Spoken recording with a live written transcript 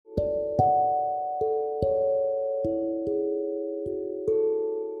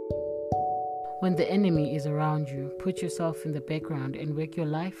When the enemy is around you, put yourself in the background and work your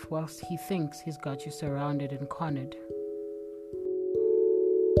life whilst he thinks he's got you surrounded and cornered.